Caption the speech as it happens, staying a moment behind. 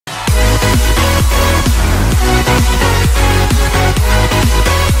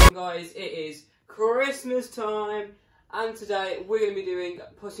Christmas time, and today we're going to be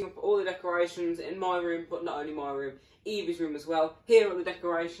putting up all the decorations in my room, but not only my room, Evie's room as well. Here are the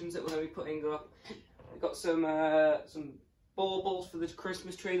decorations that we're going to be putting up. We've got some baubles for the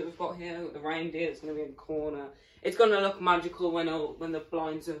Christmas tree that we've got here. We've got the reindeer that's going to be in the corner. It's going to look magical when the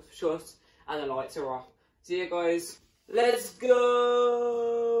blinds are shut and the lights are off. So yeah guys, let's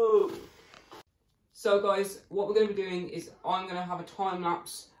go! So guys, what we're going to be doing is I'm going to have a time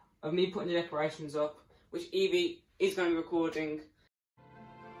lapse of me putting the decorations up, which Evie is going to be recording.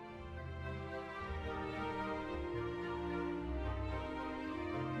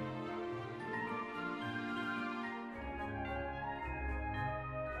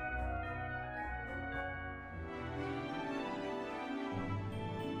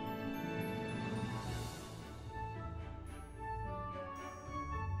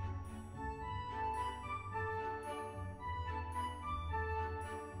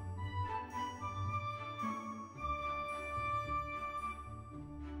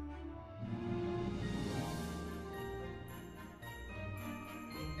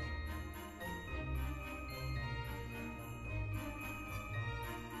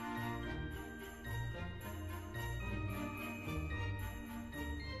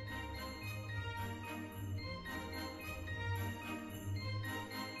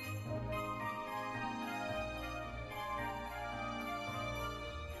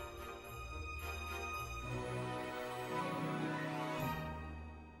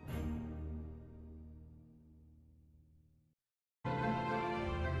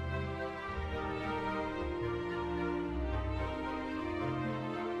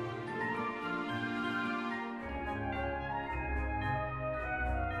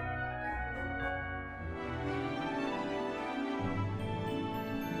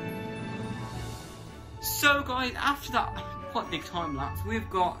 So guys, after that quite big time lapse, we've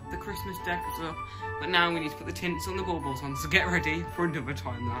got the Christmas decors up, but now we need to put the tints on the baubles on, so get ready for another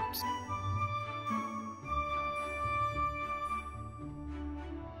time lapse.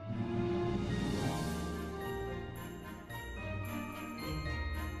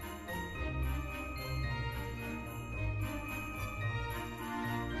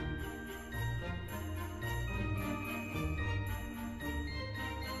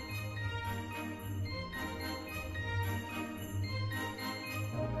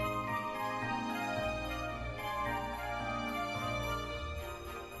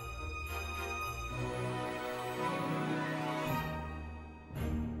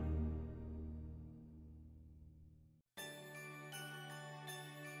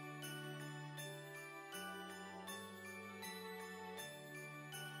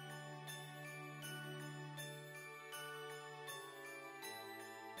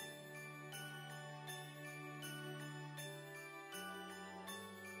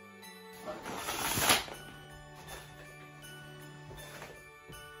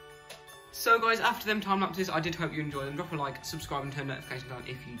 So guys, after them time lapses, I did hope you enjoyed them. Drop a like, subscribe and turn notifications on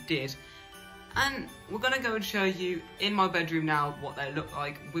if you did. And we're going to go and show you in my bedroom now what they look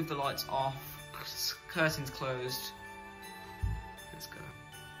like with the lights off, curtains closed. Let's go.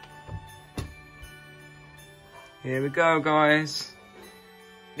 Here we go guys.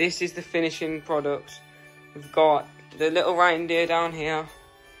 This is the finishing product. We've got the little reindeer down here.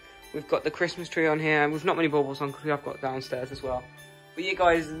 We've got the Christmas tree on here. We've not many baubles on because we have got downstairs as well. But yeah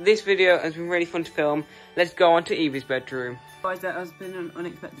guys, this video has been really fun to film. Let's go on to Evie's bedroom. Guys, there has been an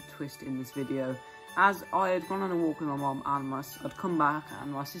unexpected twist in this video. As I had gone on a walk with my mum and I'd come back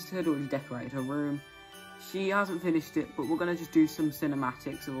and my sister had already decorated her room. She hasn't finished it, but we're going to just do some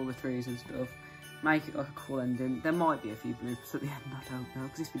cinematics of all the trees and stuff. Make it like a cool ending. There might be a few bloopers at the end, I don't know,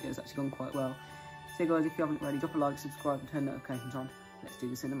 because this video's actually gone quite well. So guys, if you haven't already, drop a like, subscribe and turn notifications on. Let's do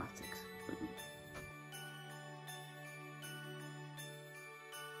the cinematics.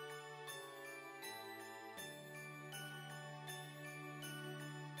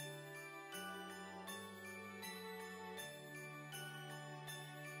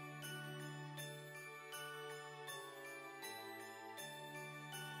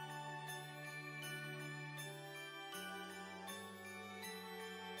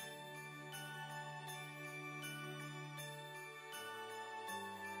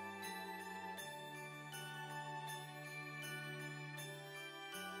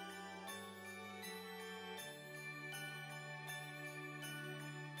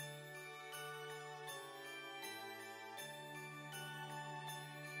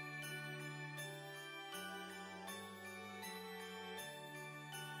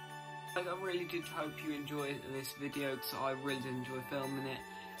 I really did hope you enjoyed this video because I really did enjoy filming it.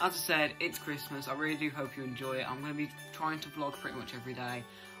 As I said, it's Christmas. I really do hope you enjoy it. I'm going to be trying to vlog pretty much every day.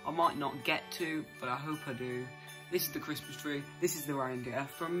 I might not get to, but I hope I do. This is the Christmas tree. This is the reindeer.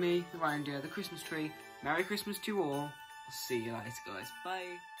 From me, the reindeer, the Christmas tree. Merry Christmas to you all. I'll see you later, guys.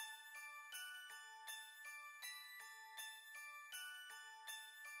 Bye.